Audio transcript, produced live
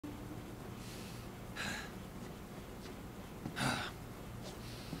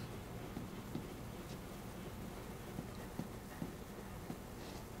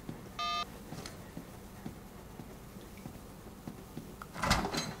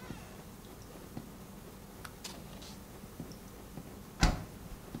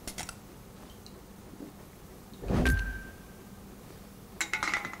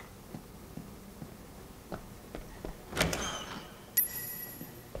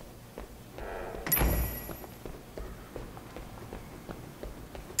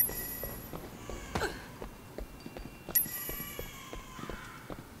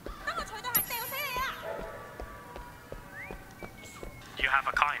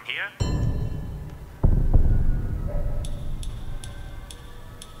in here?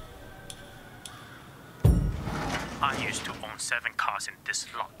 I used to own 7 cars in this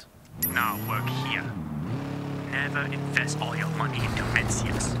lot. Now I work here. Never invest all your money into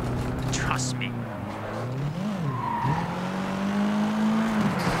Mencius. Trust me.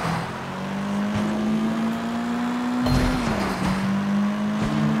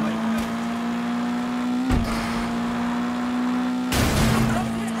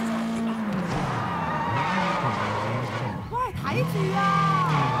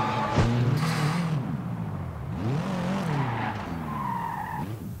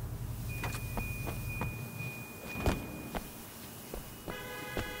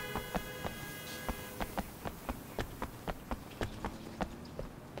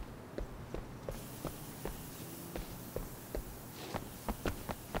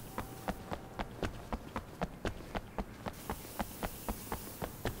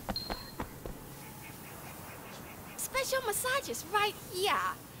 Special massages right here.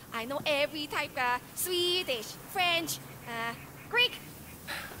 I know every type, Swedish, French, Greek.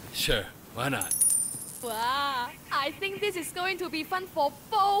 Sure, why not? Wow, I think this is going to be fun for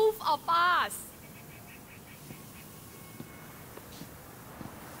both of us.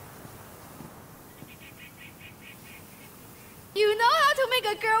 You know how to make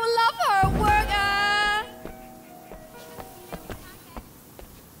a girl love her work,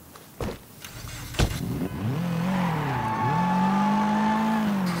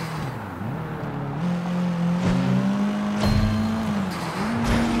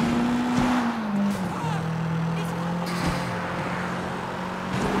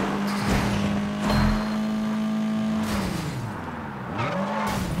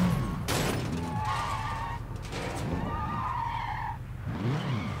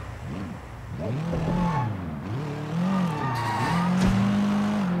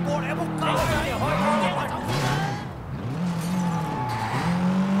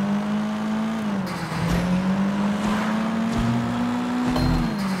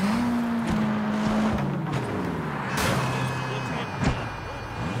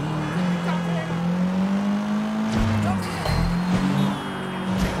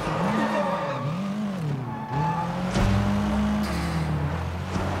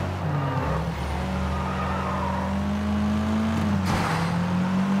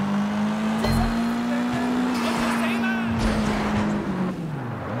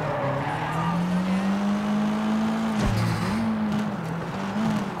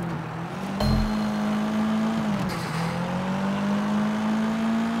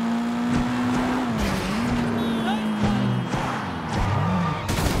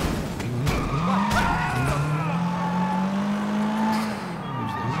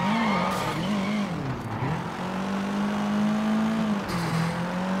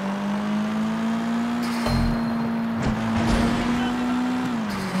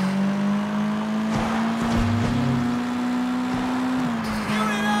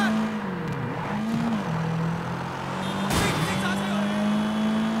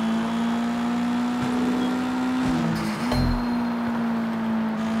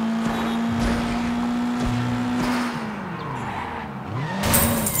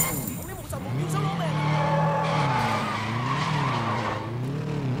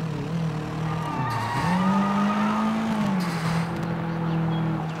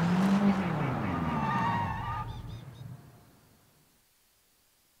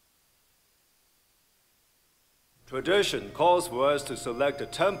 Tradition calls for us to select a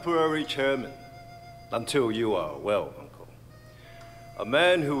temporary chairman until you are well, Uncle. A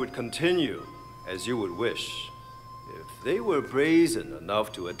man who would continue as you would wish. If they were brazen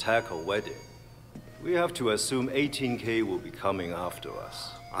enough to attack a wedding, we have to assume 18K will be coming after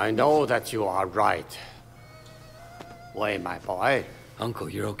us. I know that you are right. Wei, my boy. Uncle,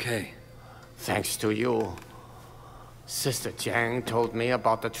 you're okay. Thanks to you. Sister Jiang told me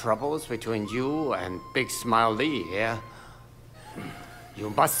about the troubles between you and Big Smile Lee here. You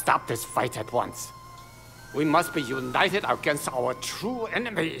must stop this fight at once. We must be united against our true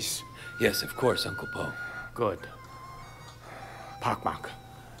enemies. Yes, of course, Uncle Po. Good. Pak Mak,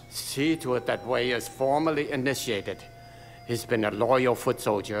 see to it that Wei is formally initiated. He's been a loyal foot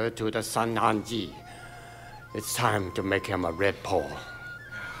soldier to the Sun Han Yi. It's time to make him a red pole.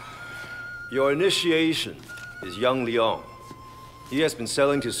 Your initiation is young Leong. He has been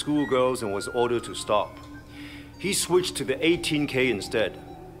selling to schoolgirls and was ordered to stop. He switched to the 18K instead.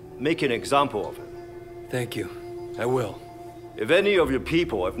 Make an example of him. Thank you. I will. If any of your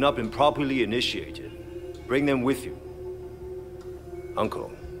people have not been properly initiated, bring them with you.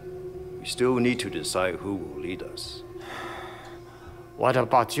 Uncle, we still need to decide who will lead us. What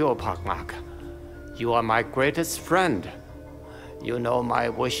about you, Pak Mak? You are my greatest friend. You know my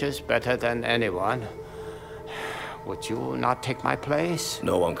wishes better than anyone. Would you not take my place?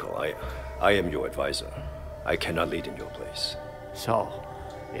 No, Uncle. I am your advisor. I cannot lead in your place. So,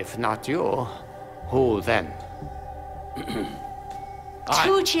 if not you, who then?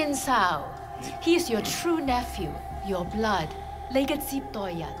 Chu Chin Sao. He is your true nephew, your blood. 你嘅接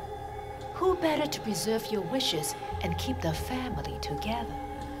待人. Who better to preserve your wishes and keep the family together?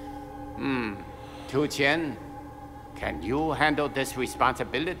 Tu Qian, can you handle this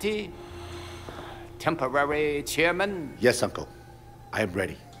responsibility? Temporary chairman? Yes, Uncle. I am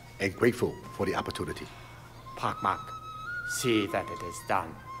ready and grateful for the opportunity. Pak Mak, see that it is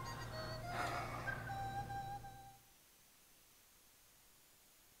done.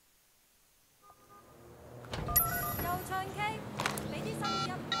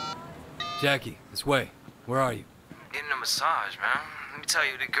 Jackie, this way. Where are you? Getting a massage, man. Let me tell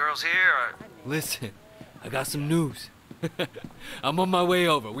you, the girls here are... Listen, I got some news. I'm on my way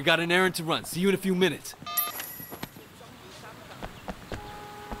over. We got an errand to run. See you in a few minutes.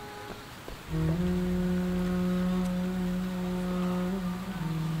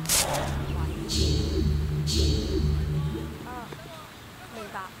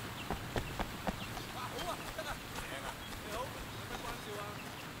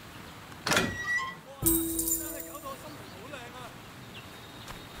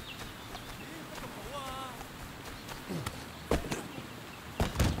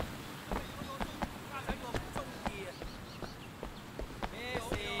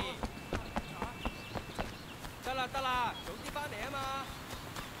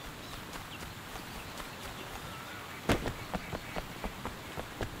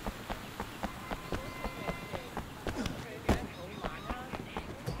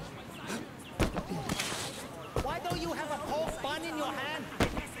 Why don't you have a pork bun in your hand?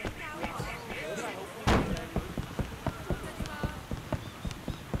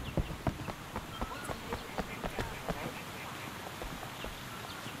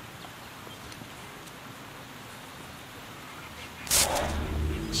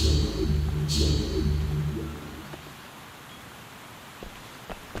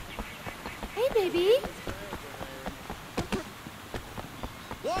 Hey, baby.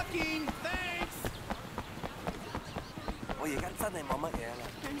 Walking, thanks. 我而家真係冇乜嘢啦。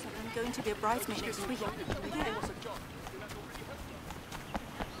 I'm going to be a bridesmaid next week.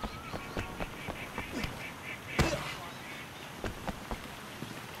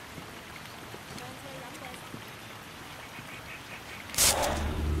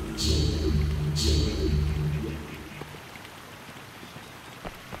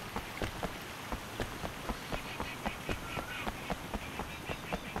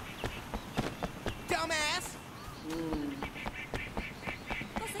 Dumbass.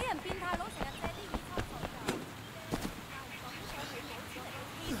 個死人變態佬成日借啲耳抽水㗎。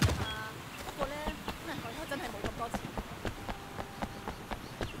不過咧，外頭真係冇咁多錢。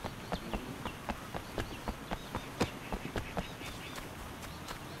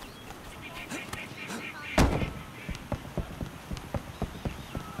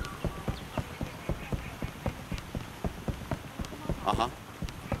啊哈。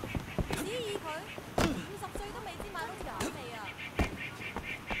指意佢50歲都未知買到條口味啊！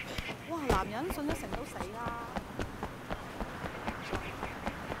哇，男人信一成都死啦！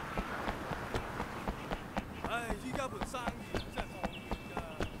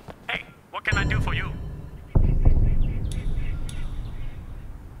 Hey, what can I do for you?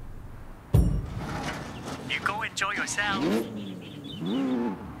 You go enjoy yourself.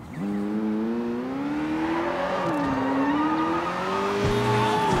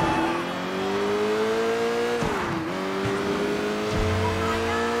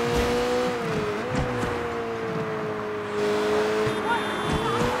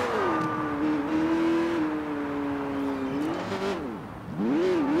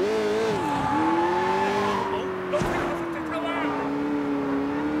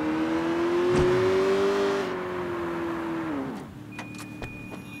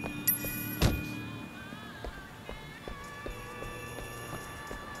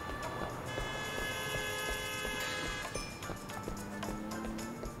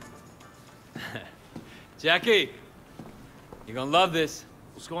 Jackie, you're gonna love this.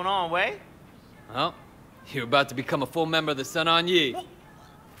 What's going on, Wei? Well, you're about to become a full member of the Sun On Yi.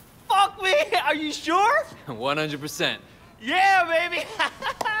 Fuck me! Are you sure? 100%. Yeah, baby!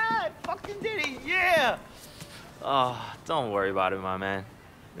 I fucking did it, yeah! Oh, don't worry about it, my man.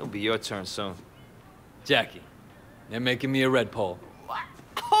 It'll be your turn soon. Jackie, they're making me a red pole.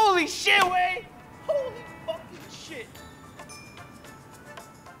 Holy shit, Wei! Holy fucking shit!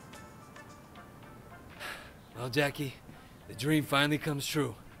 Well, Jackie, the dream finally comes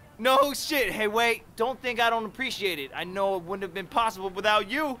true. No shit. Hey, wait. Don't think I don't appreciate it. I know it wouldn't have been possible without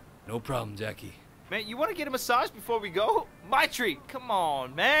you. No problem, Jackie. Man, you want to get a massage before we go? My treat. Come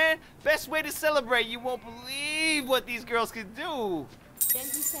on, man. Best way to celebrate. You won't believe what these girls can do. Then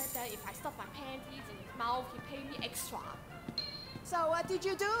he said that if I stuff my panties in his mouth, he'd pay me extra. So what did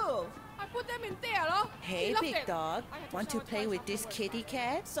you do? I put them in there, lor. Hey, He loved big it. dog. I had to Want show to it play twice with this afterwards. kitty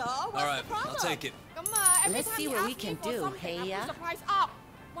cat? So what's All right, the problem? I'll take it. Every Let's time see he what we asked can me for do, something, hey, I ya? put the price up.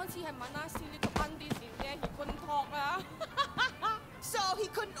 Once he had my nasty little undies in there, he couldn't talk lah. So he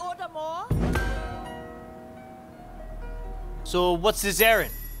couldn't order more? So what's this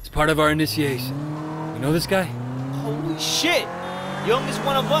errand? It's part of our initiation. You know this guy? Holy shit! Young is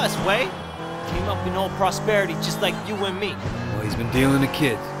one of us, Wei. Came up in all prosperity just like you and me. Well, he's been dealing to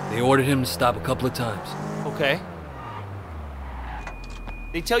kids. They ordered him to stop a couple of times. Okay.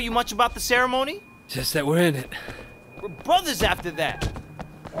 They tell you much about the ceremony? Just that we're in it. We're brothers after that.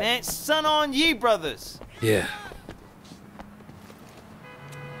 Man, Sun On Yi brothers. Yeah.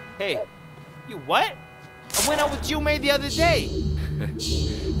 Hey, you what? I went out with you May the other day.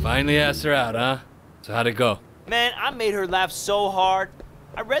 Finally asked her out, huh? So how'd it go? Man, I made her laugh so hard.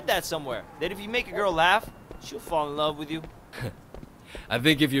 I read that somewhere, that if you make a girl laugh, she'll fall in love with you. I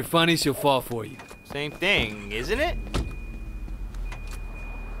think if you're funny, she'll fall for you. Same thing, isn't it?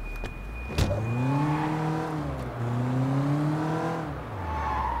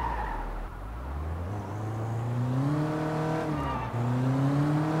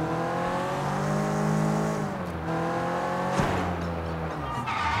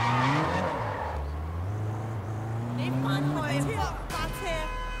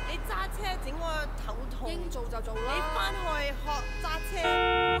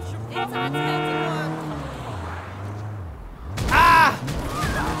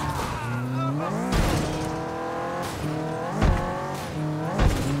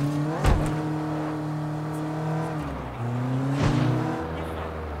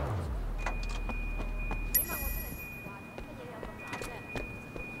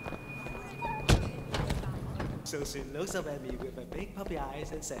 Susan looks up at me with her big puppy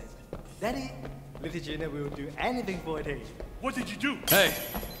eyes and says, Daddy, little Gina will do anything for you. What did you do? Hey,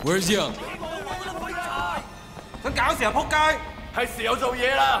 where's Young? 想搞事啊！仆街！係時候做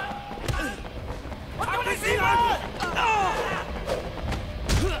嘢啦！我屌你屎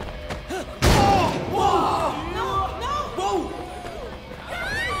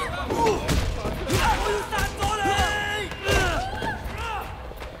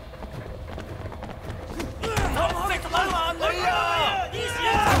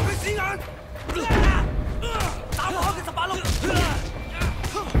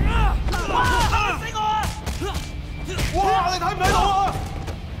哇！你睇唔睇到啊？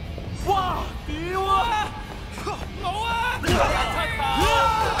哇！屌啊！冇啊！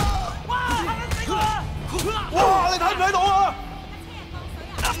哇！嚇緊死我啊！哇！你睇唔睇到啊？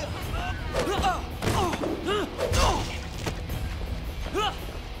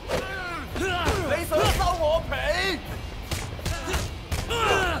你想收我皮？唔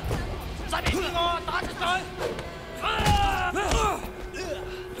使俾錢我，打出佢！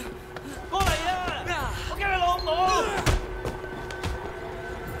過嚟啊！我驚你老母！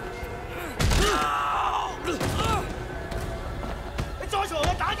 你再嘈，我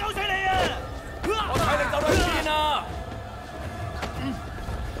打鳩死你啊！我睇你走得去邊啊！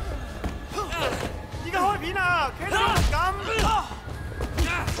而家開片啊！企到咁。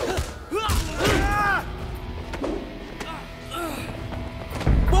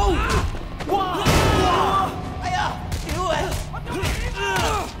哇！哎呀！屌你！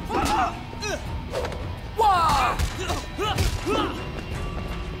哇！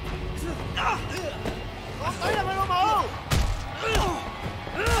我懟入去老母！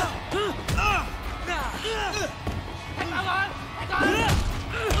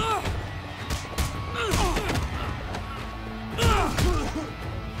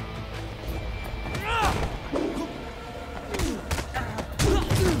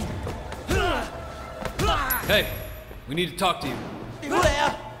 Hey, we need to talk to you. 屌你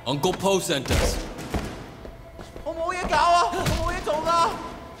啊！ Uncle Po sent us. 我冇嘢搞啊！我冇嘢做㗎。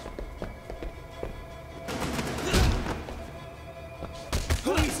唔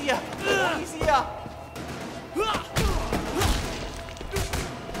好意思啊！唔好意思啊！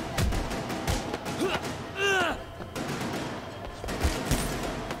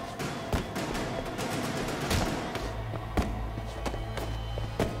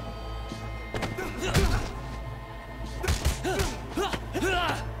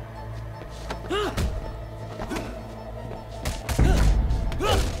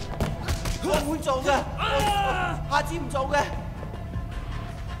 我會做嘅。下知唔做嘅。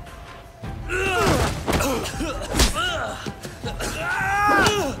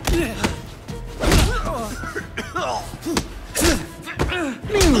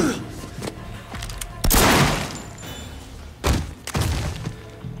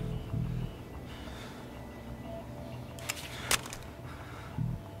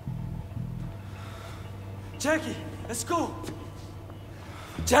Jackie, let's go.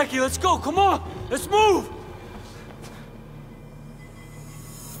 Jackie, let's go. Come on, let's move.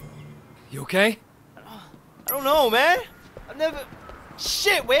 You okay? I don't know, man. I've never...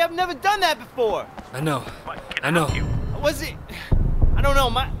 Shit, Wei, I've never done that before. I know. I know. Was it... I don't know,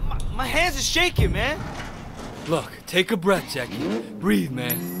 my hands are shaking, man. Look, take a breath, Jackie. Breathe,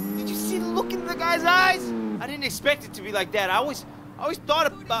 man. Did you see the look in the guy's eyes? I didn't expect it to be like that. I always thought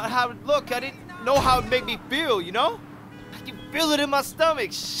about how it looked. I didn't know how it made me feel, you know? I can feel it in my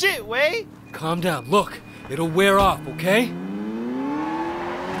stomach. Shit, Wei. Calm down. Look, it'll wear off, okay?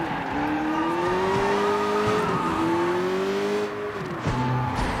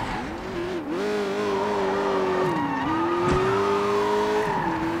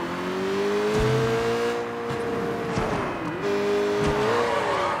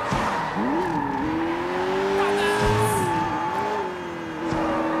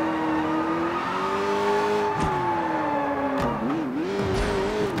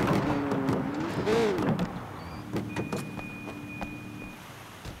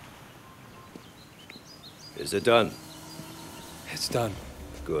 Is it done? It's done.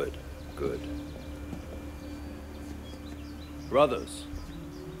 Good, good. Brothers,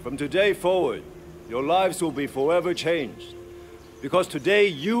 from today forward, your lives will be forever changed. Because today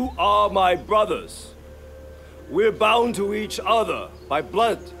you are my brothers. We're bound to each other by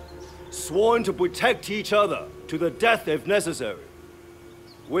blood, sworn to protect each other to the death if necessary.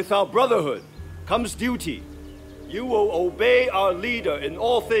 With our brotherhood comes duty. You will obey our leader in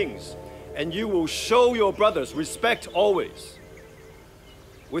all things, and you will show your brothers respect always.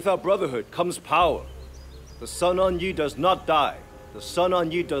 With our brotherhood comes power. The Sun On Yee does not die. The Sun On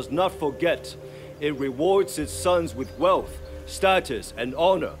Yee does not forget. It rewards its sons with wealth, status, and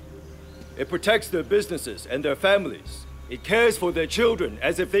honor. It protects their businesses and their families. It cares for their children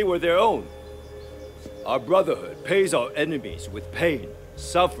as if they were their own. Our brotherhood pays our enemies with pain,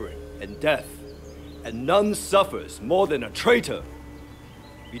 suffering, and death. And none suffers more than a traitor.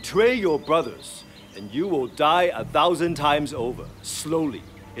 Betray your brothers, and you will die 1,000 times over, slowly,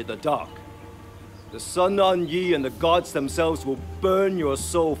 in the dark. The Sun On Yee and the gods themselves will burn your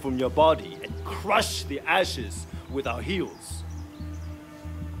soul from your body and crush the ashes with our heels.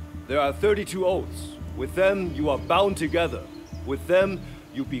 There are 32 oaths. With them, you are bound together. With them,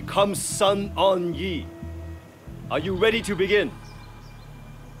 you become Sun On Yee. Are you ready to begin?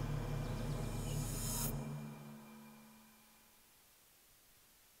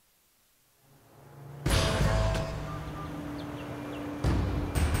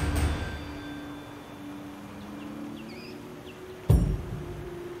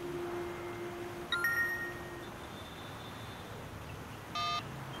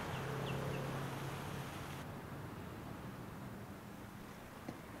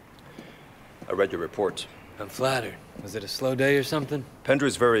 I read your report. I'm flattered. Was it a slow day or something?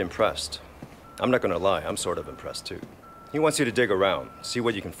 Pendrew's very impressed. I'm not gonna lie, I'm sort of impressed too. He wants you to dig around, see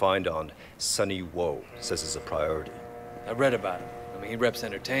what you can find on Sunny Wo. Says it's a priority. I read about him. I mean, he reps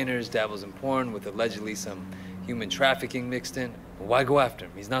entertainers, dabbles in porn with allegedly some human trafficking mixed in. Well, why go after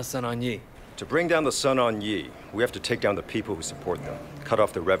him? He's not Sun On Yee. To bring down the Sun On Yee, we have to take down the people who support them, cut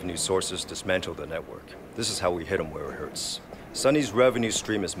off the revenue sources, dismantle the network. This is how we hit him where it hurts. Sunny's revenue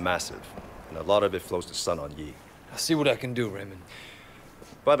stream is massive, and a lot of it flows to Sun On Yee. I'll see what I can do, Raymond.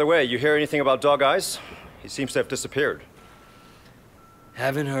 By the way, you hear anything about Dog Eyes? He seems to have disappeared.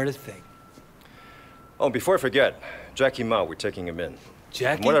 Haven't heard a thing. Oh, before I forget, Jackie Mao, we're taking him in.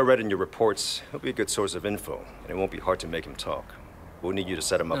 Jackie? From what I read in your reports, he'll be a good source of info, and it won't be hard to make him talk. We'll need you to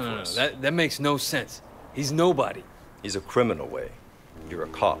set him up for us. That makes no sense. He's nobody. He's a criminal, Wei. You're a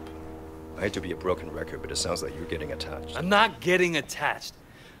cop. I hate to be a broken record, but it sounds like you're getting attached. I'm not getting attached.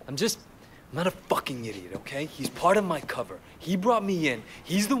 I'm not a fucking idiot, okay? He's part of my cover. He brought me in.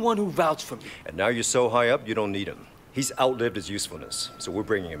 He's the one who vouched for me. And now you're so high up, you don't need him. He's outlived his usefulness, so we're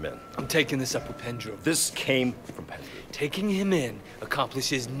bringing him in. I'm taking this up with Pendrew. This came from Pendrew. Taking him in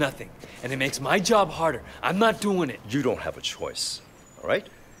accomplishes nothing, and it makes my job harder. I'm not doing it. You don't have a choice, all right?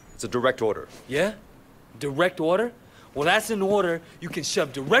 It's a direct order. Yeah? Direct order? Well, that's an order you can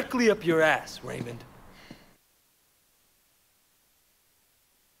shove directly up your ass, Raymond.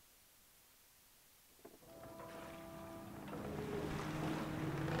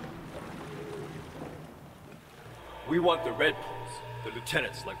 We want the Red Poles, the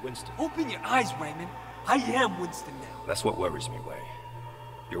lieutenants like Winston. Open your eyes, Raymond. I am Winston now. That's what worries me, Wei.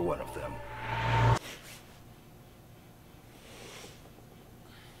 You're one of them.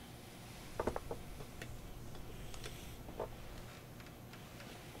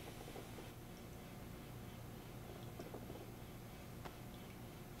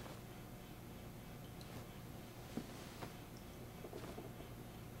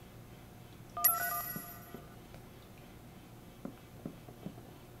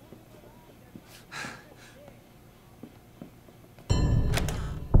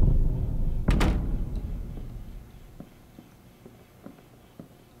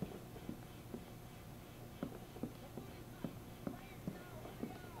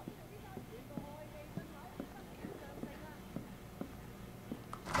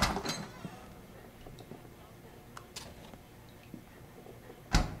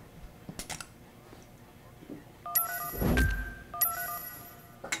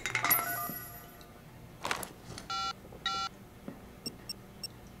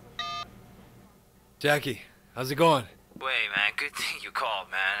 Jackie, how's it going? Wait, man, good thing you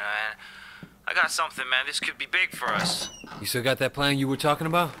called, man. I got something, man. This could be big for us. You still got that plan you were talking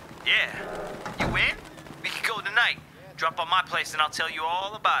about? Yeah. You in? We can go tonight. Drop by my place and I'll tell you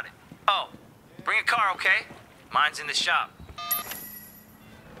all about it. Oh, bring a car, okay? Mine's in the shop.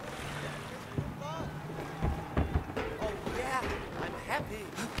 Oh, yeah, I'm happy.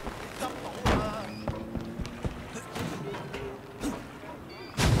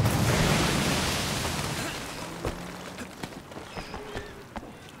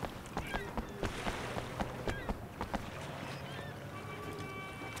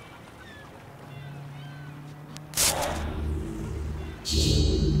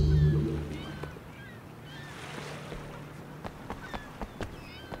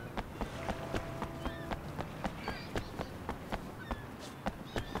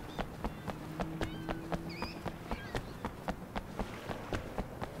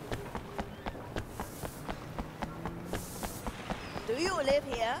 Do you live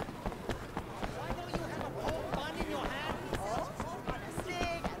here?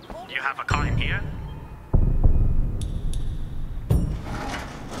 You have a car in here?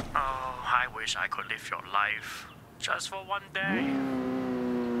 Oh, I wish I could live your life just for one day.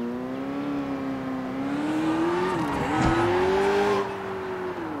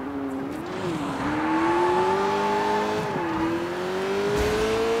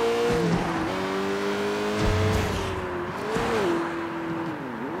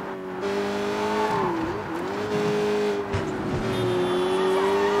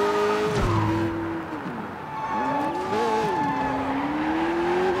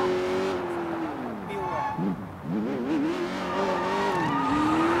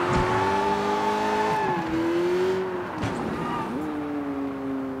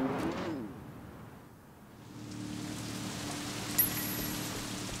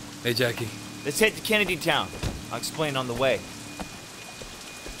 Hey, Jackie. Let's head to Kennedy Town. I'll explain on the way.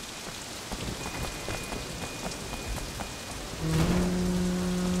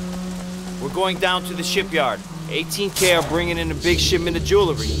 We're going down to the shipyard. 18K are bringing in a big shipment of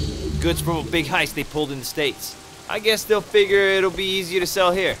jewelry. Goods from a big heist they pulled in the States. I guess they'll figure it'll be easier to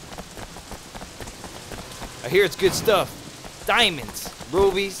sell here. I hear it's good stuff. Diamonds,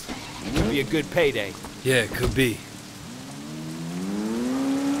 rubies. Could be a good payday. Yeah, it could be.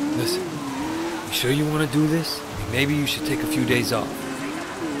 Listen, you sure you want to do this? I mean, maybe you should take a few days off.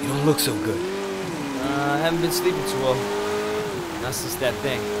 You don't look so good. I haven't been sleeping too well. Not since that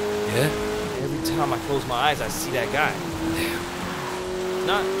thing. Yeah? Every time I close my eyes, I see that guy. Damn.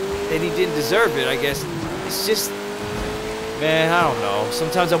 Not that he didn't deserve it, I guess. It's just... Man, I don't know.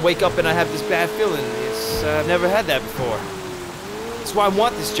 Sometimes I wake up and I have this bad feeling. I've never had that before. That's why I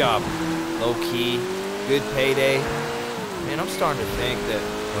want this job. Low-key, good payday. Man, I'm starting to think that...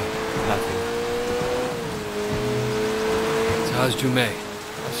 Nothing. So how's Jumei?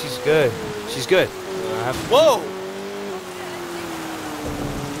 Oh, she's good. She's good. Whoa!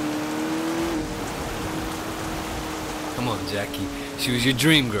 Come on, Jackie. She was your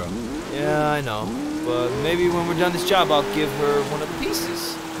dream girl. Yeah, I know. But maybe when we're done this job, I'll give her one of the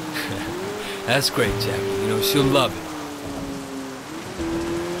pieces. That's great, Jackie. You know, she'll love it.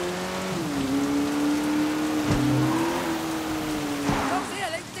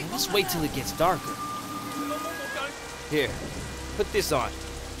 Let's wait till it gets darker. Here, put this on.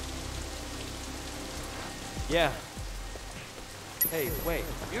 Yeah. Hey, wait.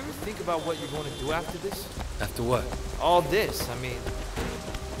 You ever think about what you're going to do after this? After what? All this. I mean,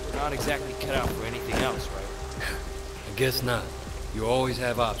 we're not exactly cut out for anything else, right? I guess not. You always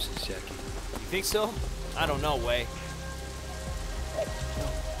have options, Jackie. You think so? I don't know, Wei.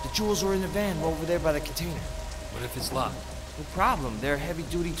 The jewels are in the van over there by the container. What if it's locked? No problem. There are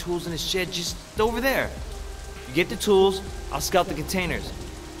heavy-duty tools in the shed just over there. You get the tools, I'll scout the containers.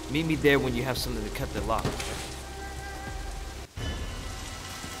 Meet me there when you have something to cut the lock.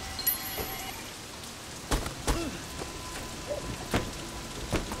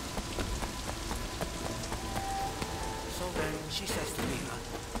 So then she says to me,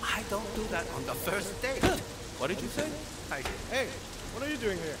 I don't do that on the first date. What did you say? I did. Hey, what are you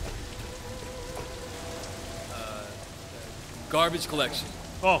doing here? Garbage collection.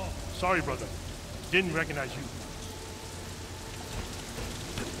 Oh, sorry, brother. Didn't recognize you.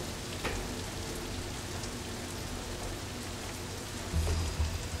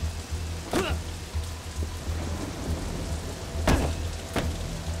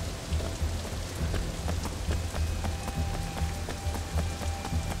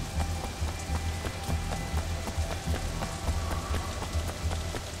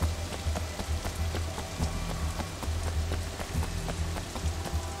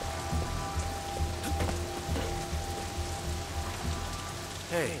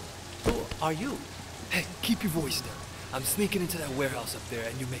 Hey, who are you? Hey, keep your voice down. I'm sneaking into that warehouse up there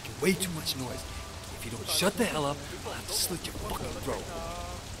and you're making way too much noise. If you don't shut the hell up, I'll have to slit your fucking throat.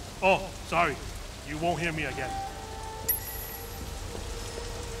 Oh, sorry. You won't hear me again.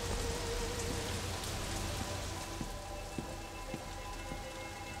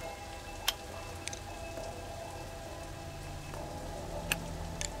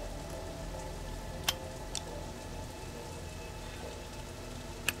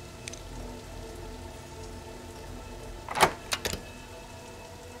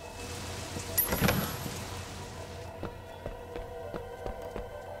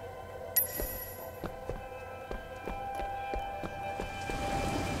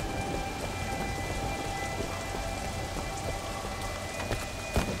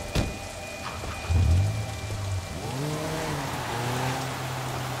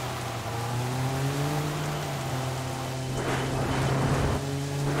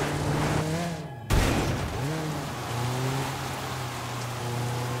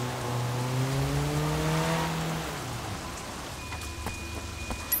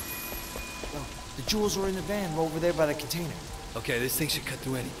 The jewels are in the van over there by the container. Okay, this thing should cut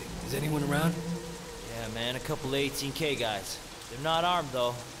through anything. Is anyone around? Yeah, man, a couple of 18K guys. They're not armed,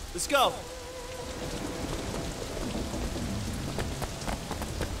 though. Let's go!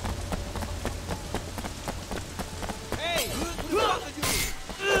 Hey! Who the fuck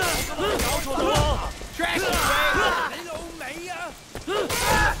are you? Trash it,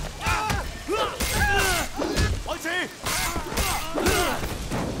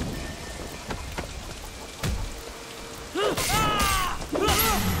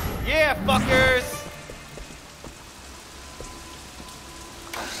 Yeah, fuckers!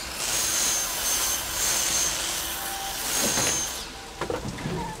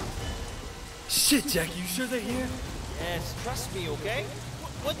 Shit, Jackie, you sure they're here? Yes, trust me, okay?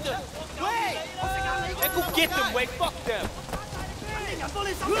 What the? Wait! Let's go get them, Wei! Fuck them!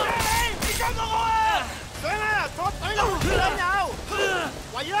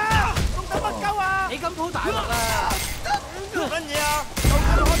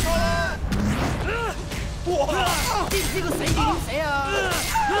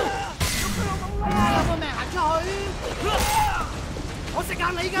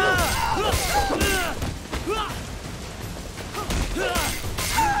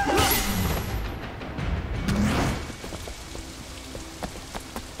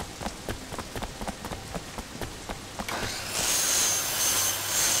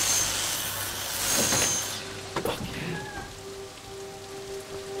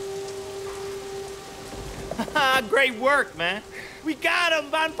 Great work, man. We got him,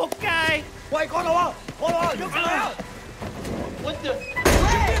 Van Pokai. Wait, go on, What the?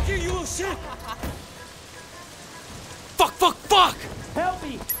 Hey! You shit! Fuck, fuck, fuck! Help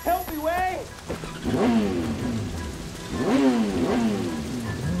me, Wei!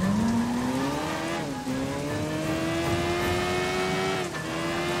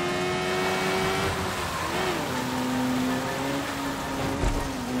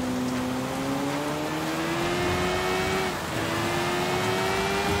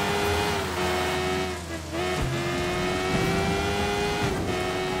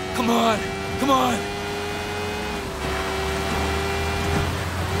 Come on, come on!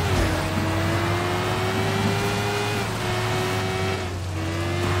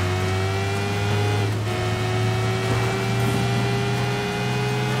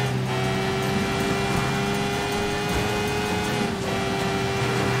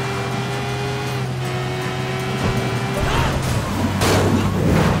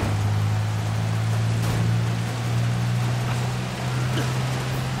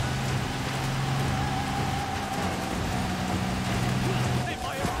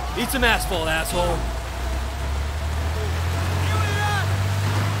 Eat some asphalt, asshole.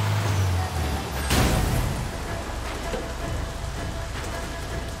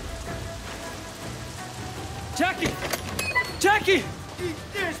 Jackie! Jackie! Eat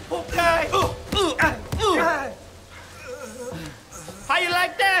this, poor guy! How you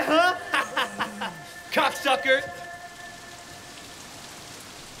like that, huh? Cocksucker!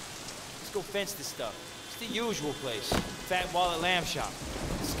 Let's go fence this stuff. It's the usual place. Fat Wallet Lamb Shop.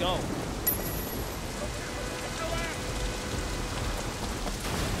 Let's go.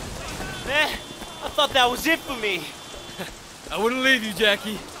 Man, I thought that was it for me. I wouldn't leave you,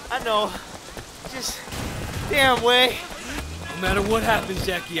 Jackie. I know. Just damn way. No matter what happens,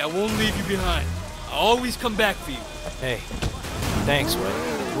 Jackie, I won't leave you behind. I'll always come back for you. Hey, thanks, Way.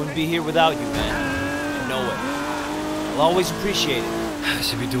 Wouldn't be here without you, man. No way. I'll always appreciate it. I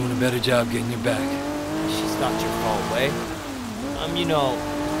should be doing a better job getting you back. She's not your fault, Way. I'm, you know,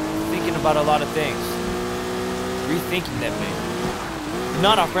 thinking about a lot of things. Rethinking them, maybe.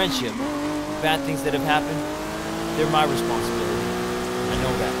 Not our friendship. Bad things that have happened, they're my responsibility. I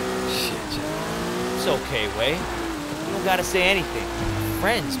know that. Shit, Jack. It's okay, Way. You don't gotta say anything. We're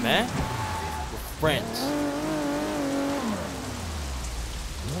friends, man. We're friends.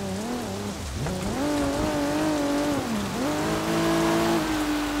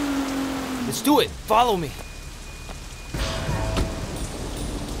 Let's do it. Follow me.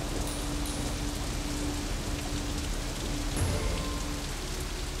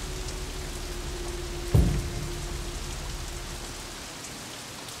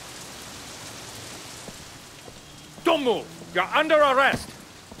 Don't move. You're under arrest.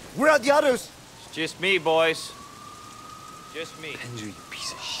 Where are the others? It's just me, boys. Just me. Andrew, you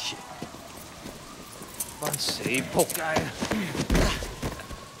piece of shit. Say, poke guy.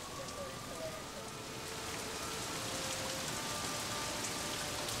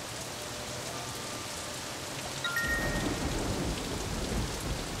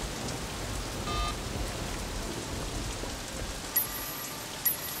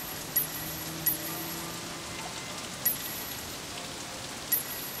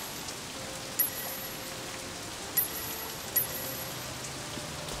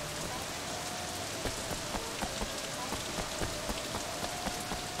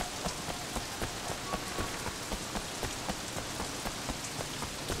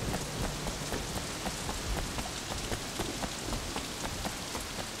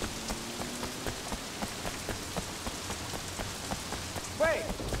 Wait,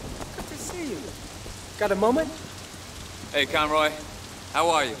 good to see you. Got a moment? Hey, Conroy. How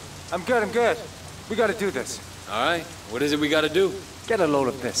are you? I'm good. We gotta do this. All right. What is it we gotta do? Get a load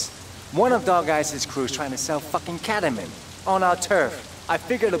of this. One of Dog Eyes' crew is trying to sell fucking ketamine on our turf. I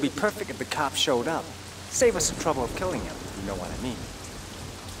figured it'll be perfect if the cops showed up. Save us the trouble of killing him, you know what I mean.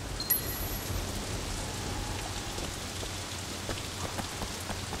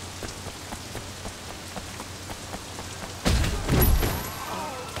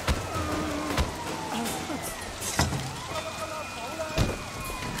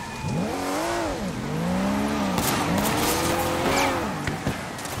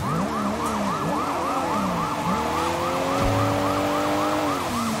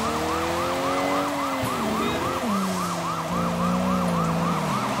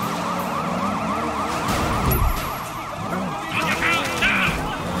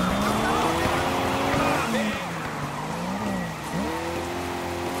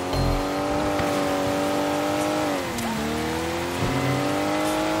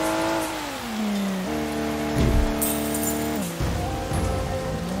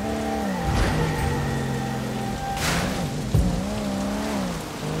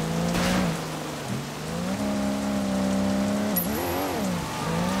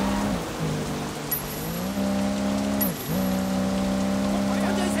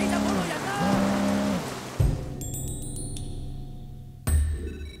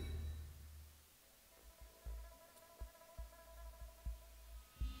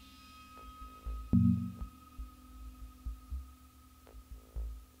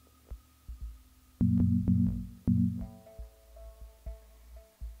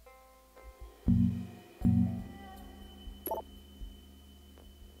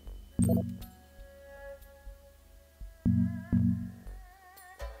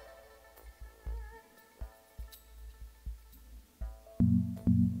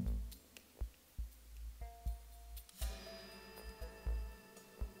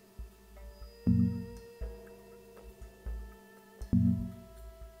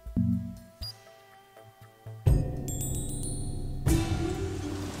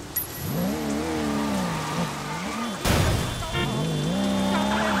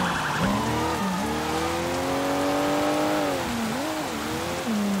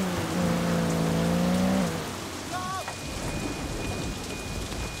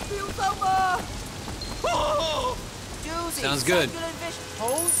 Sounds good. Succulent fish 好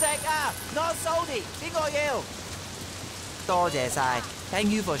食啊 ，not salty。邊個要？多謝晒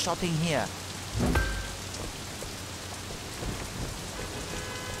 ，Thank you for shopping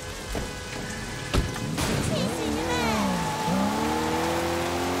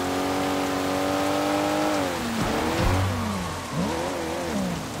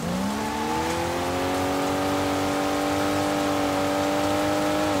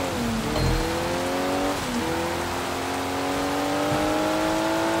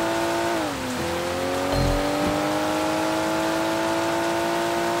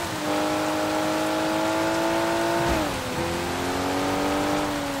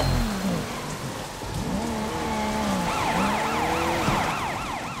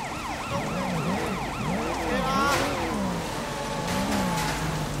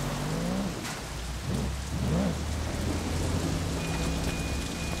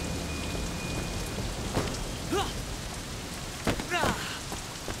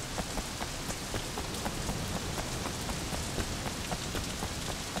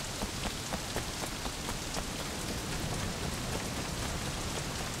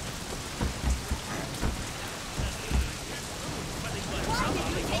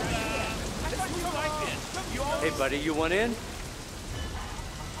buddy, you want in?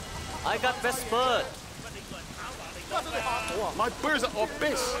 I got best bird. My birds are all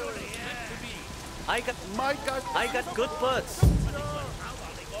best. I got good birds.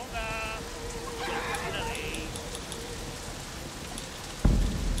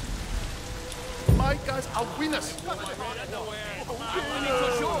 My guys are winners.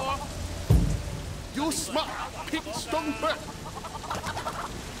 You smart, pig, strong bird.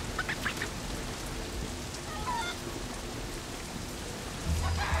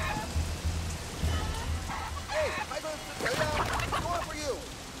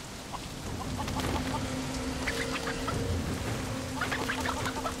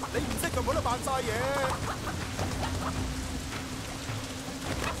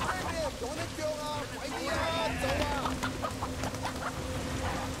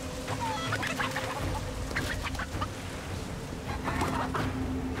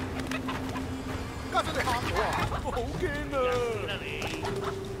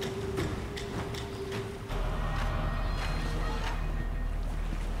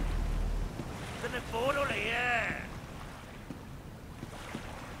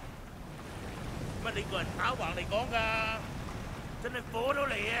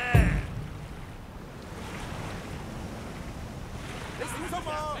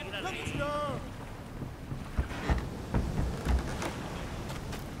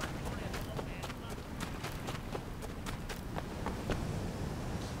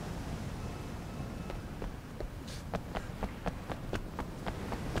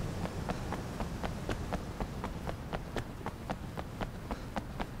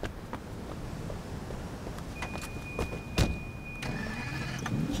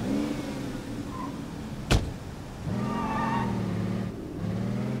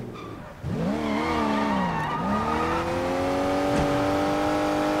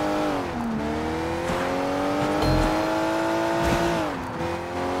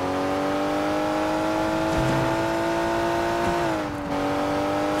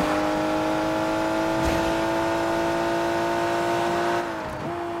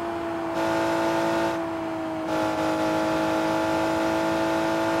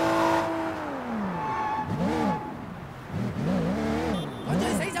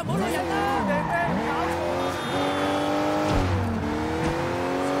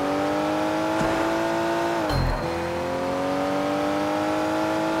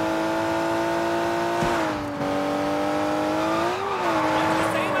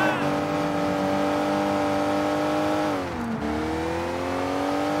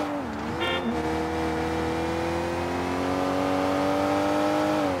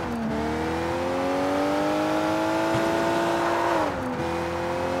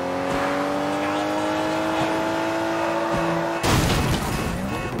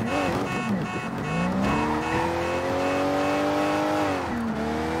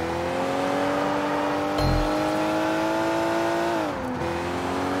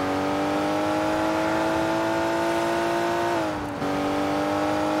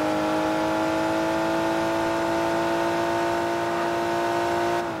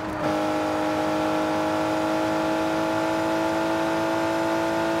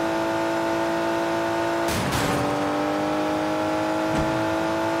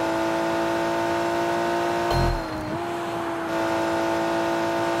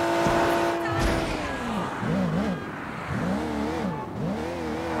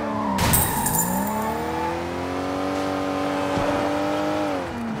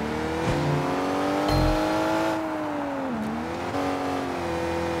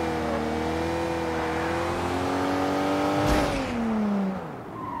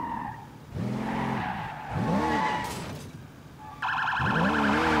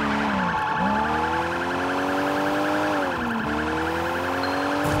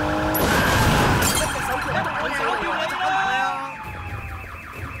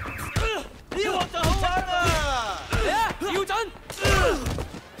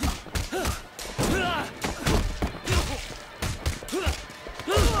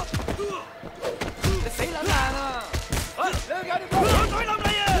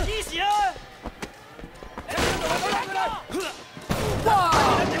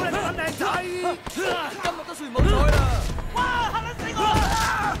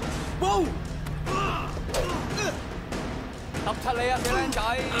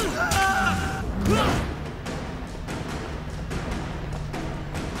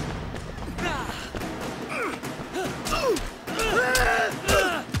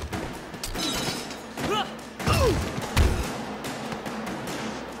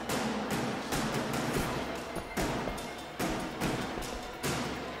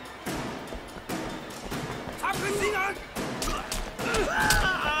 插佢屎眼！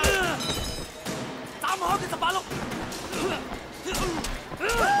斬開佢18碌！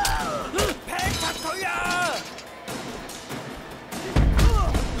劈柒佢啊！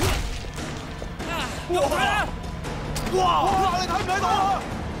用佢啦！哇！你睇唔睇到啊？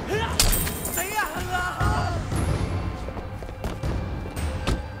死人啦！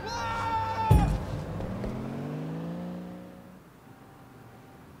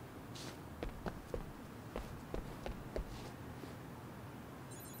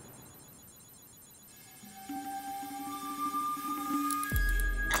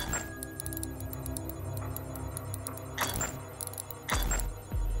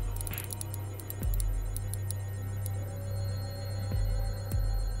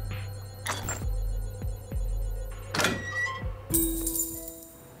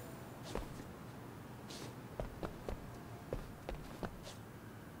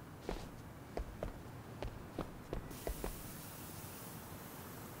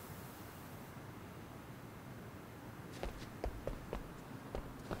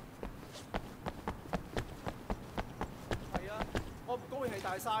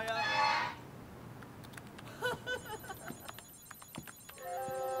 大晒啊！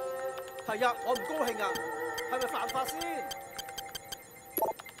係啊，我唔高興啊，係咪犯法先？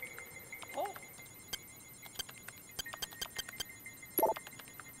好。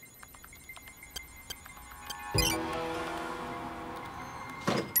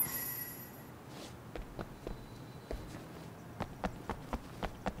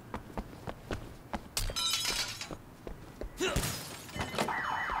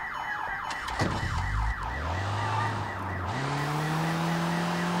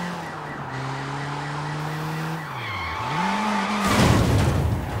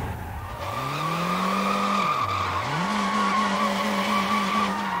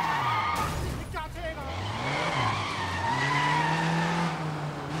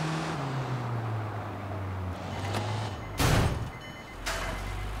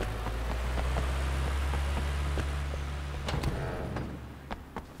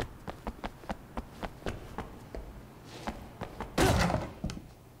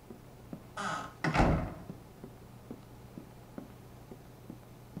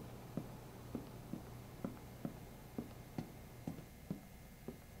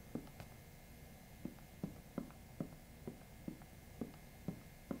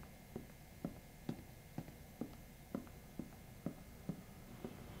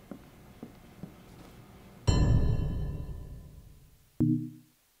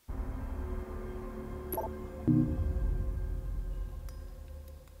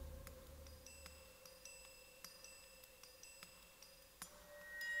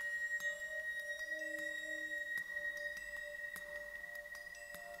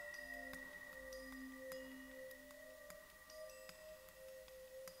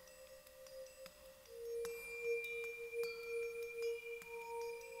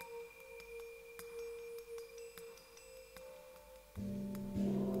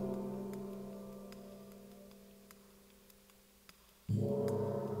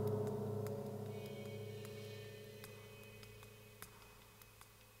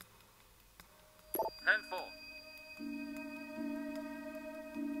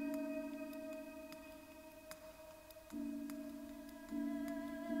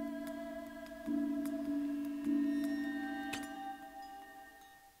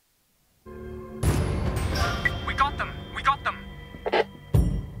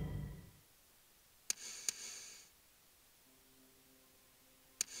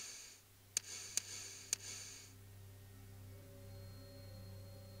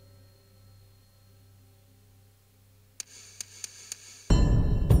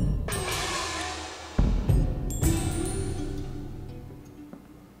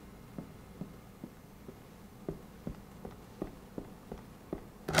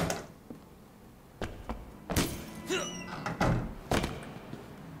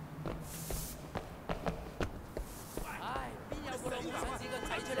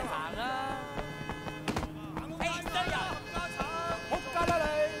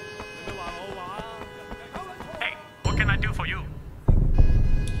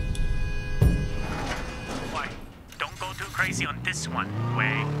Crazy on this one,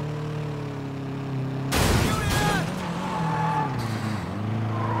 Wei.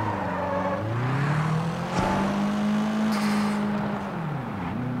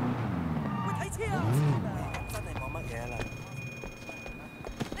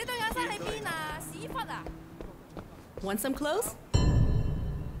 Want some clothes?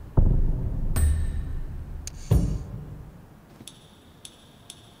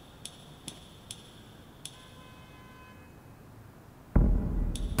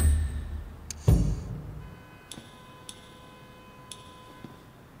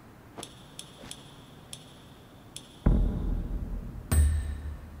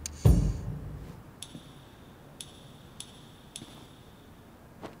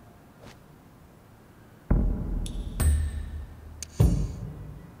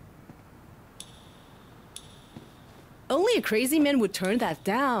 Only a crazy man would turn that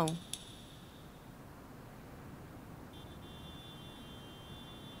down.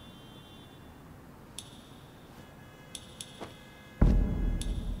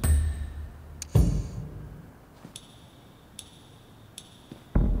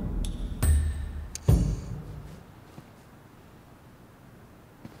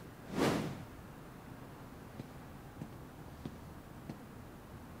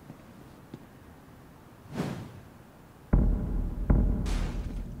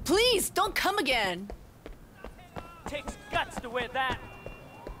 Please, don't come again. Takes guts to wear that.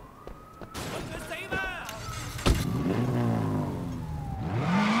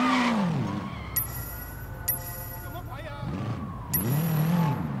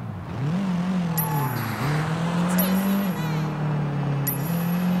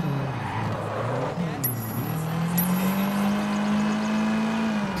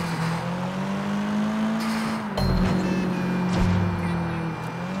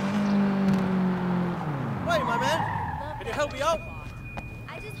 Hey, my man. Can you help me out?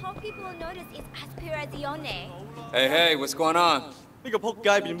 I just hope people will notice it's aspirazione. Hey, what's going on? Think a poke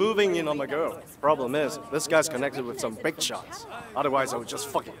guy be moving in on my girl. Problem is, this guy's connected with some big shots. Otherwise, I would just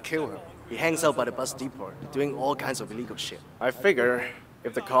fucking kill him. He hangs out by the bus depot, doing all kinds of illegal shit. I figure,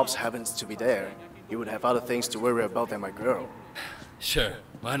 if the cops happens to be there, he would have other things to worry about than my girl. Sure,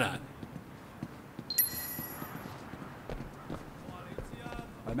 why not?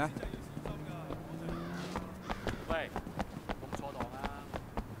 係咩？喂，咁錯檔啊！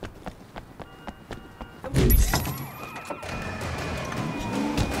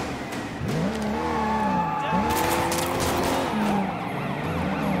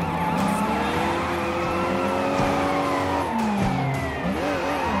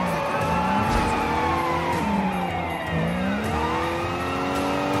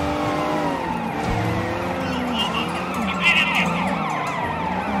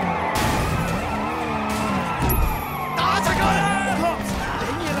 打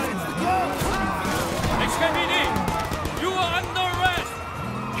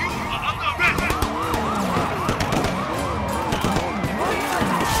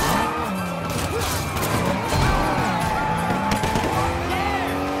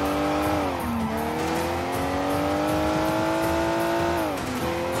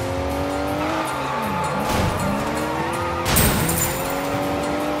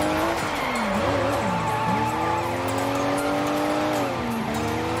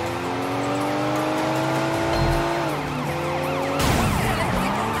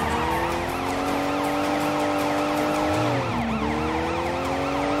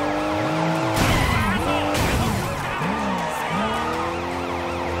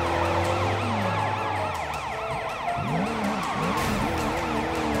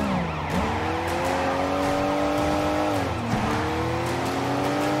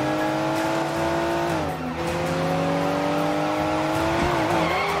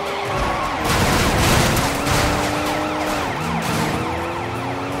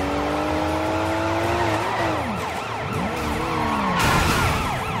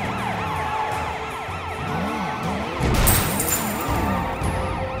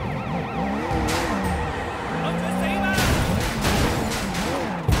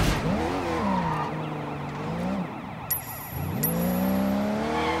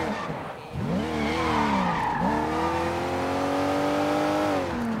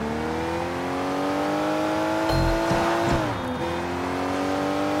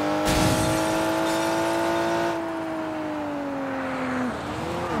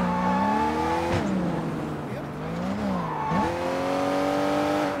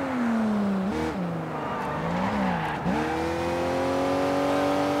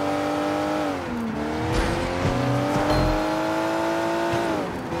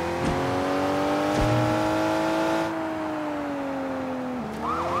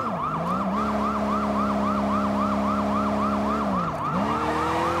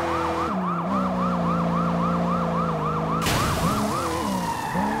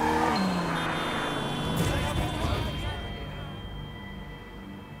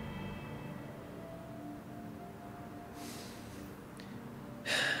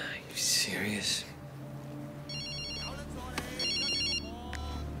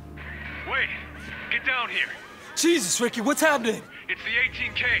Wait, get down here. Jesus, Ricky, what's happening? It's the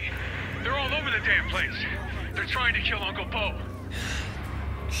 18K. They're all over the damn place. They're trying to kill Uncle Po.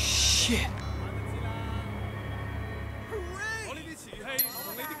 Shit.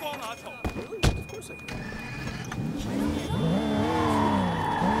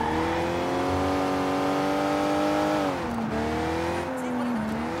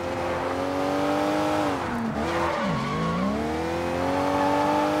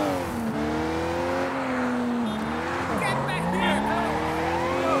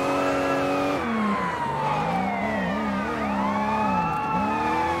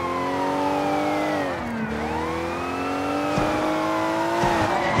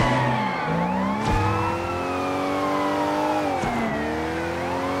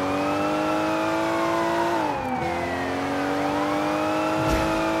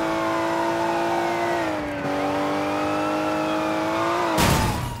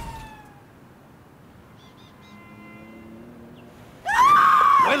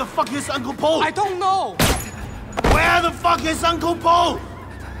 Where the fuck is Uncle Po? I don't know. Where the fuck is Uncle Po?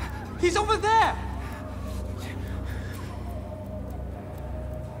 He's over there.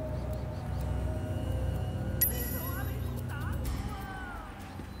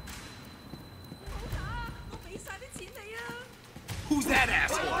 Who's that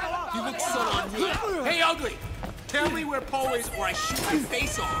asshole? You look so unreal. Hey, ugly! Tell me where Po is or I shoot my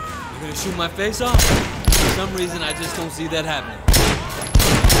face off. You're gonna shoot my face off? For some reason, I just don't see that happening.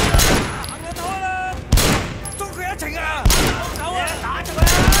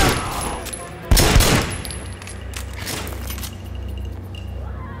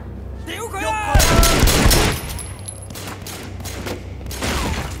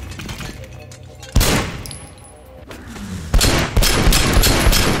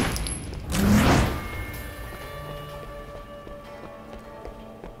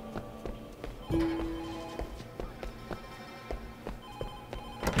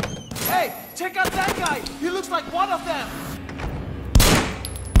 Hey, check out that guy. He looks like one of them.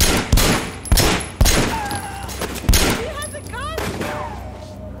 He has a gun!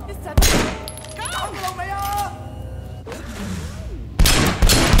 Is that a gun?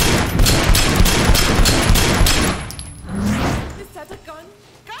 Is that a gun?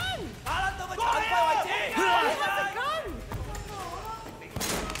 Gun! He has a gun! Is that a gun?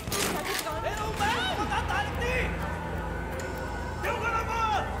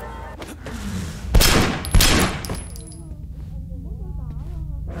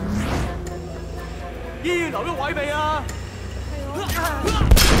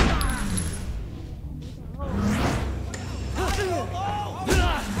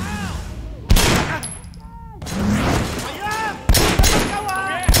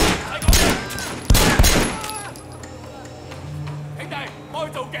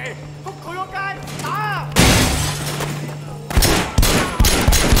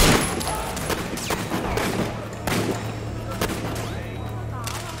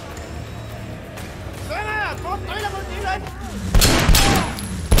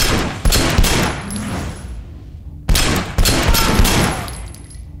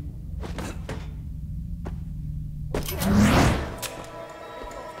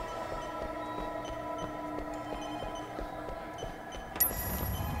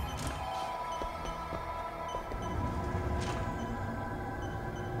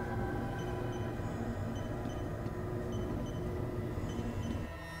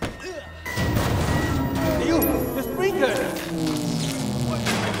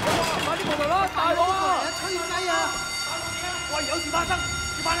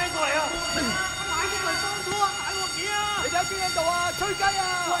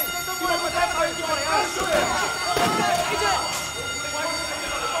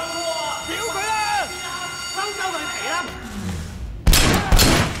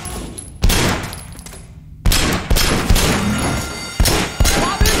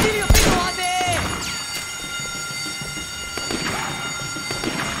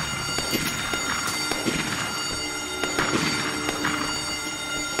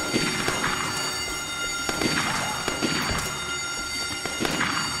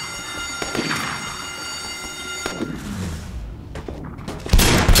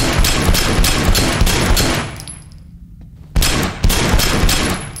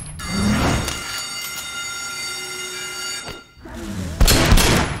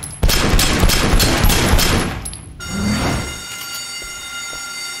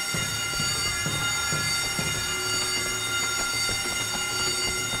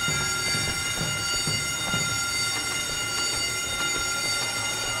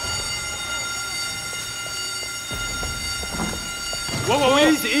 Whoa,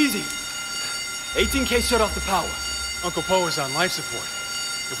 easy, easy. 18K shut off the power. Uncle Po is on life support.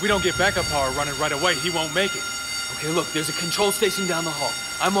 If we don't get backup power running right away, he won't make it. Okay, look, there's a control station down the hall.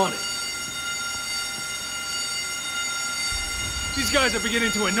 I'm on it. These guys are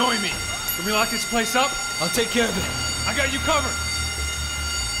beginning to annoy me. Can we lock this place up? I'll take care of it. I got you covered.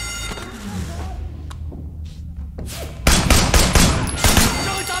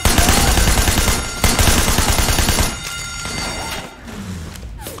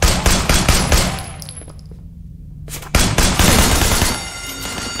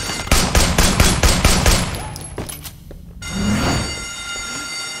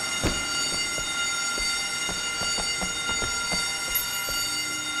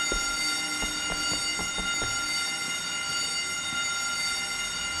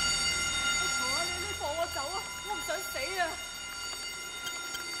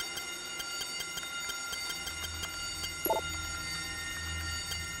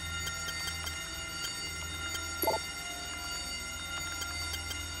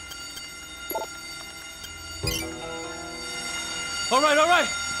 All right.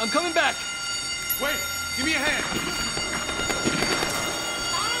 I'm coming back. Wait, give me a hand.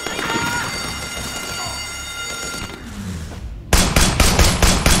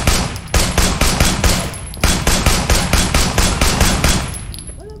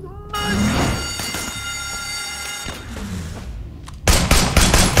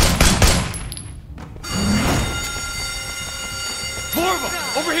 More of them!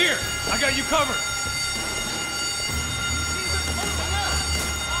 Over here! I got you covered!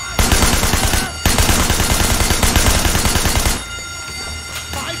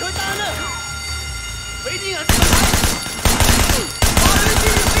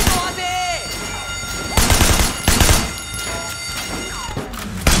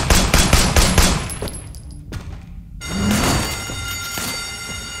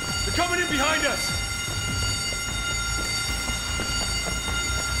 They're coming in behind us!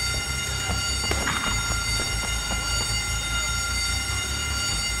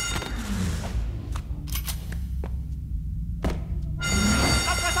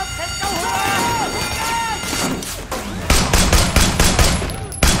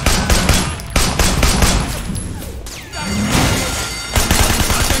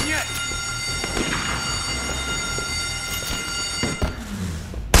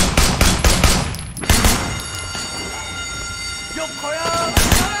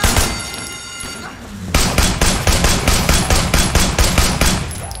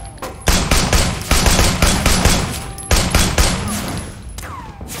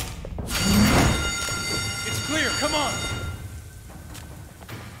 Come on!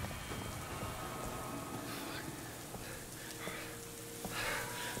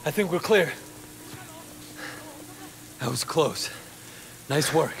 I think we're clear. That was close.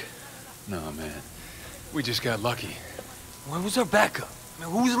 Nice work. No, man. We just got lucky. Where was our backup? I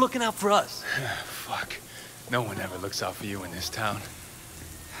mean, who was looking out for us? Fuck. No one ever looks out for you in this town.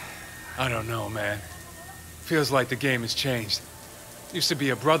 I don't know, man. Feels like the game has changed. Used to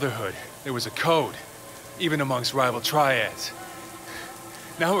be a brotherhood. There was a code. Even amongst rival triads.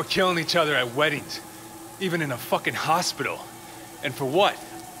 Now we're killing each other at weddings. Even in a fucking hospital. And for what?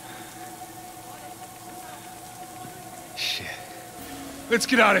 Shit. Let's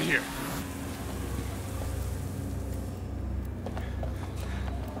get out of here.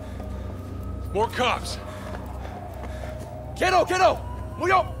 More cops. Kiddo!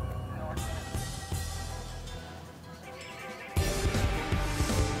 Muyo!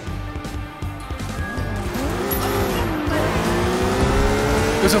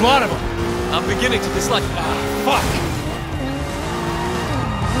 There's a lot of them. I'm beginning to dislike. Fuck!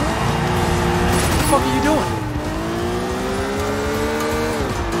 What the fuck are you doing?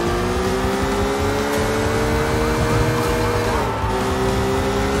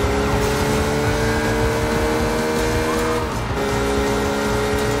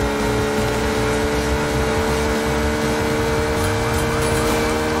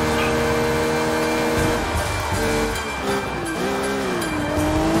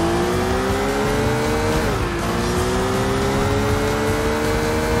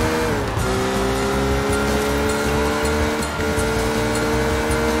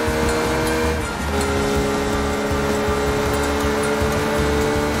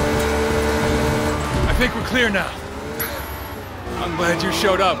 I think we're clear now. I'm glad you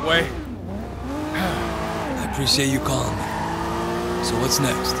showed up, Wei. I appreciate you calling me. So what's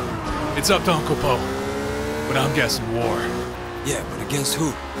next? It's up to Uncle Po. But I'm guessing war. Yeah, but against who?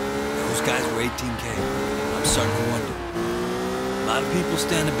 Those guys were 18K. I'm starting to wonder. A lot of people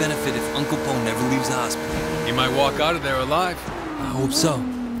stand to benefit if Uncle Po never leaves the hospital. He might walk out of there alive. I hope so.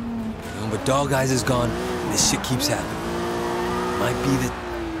 The but Dog Eyes is gone, and this shit keeps happening. Might be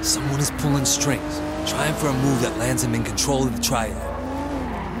that someone is pulling strings, trying for a move that lands him in control of the Triad.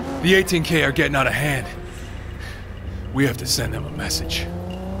 The 18K are getting out of hand. We have to send them a message.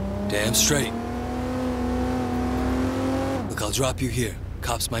 Damn straight. Look, I'll drop you here.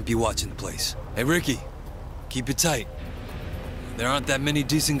 Cops might be watching the place. Hey, Ricky, keep it tight. There aren't that many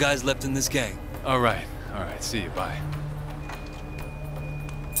decent guys left in this gang. All right. See you, bye.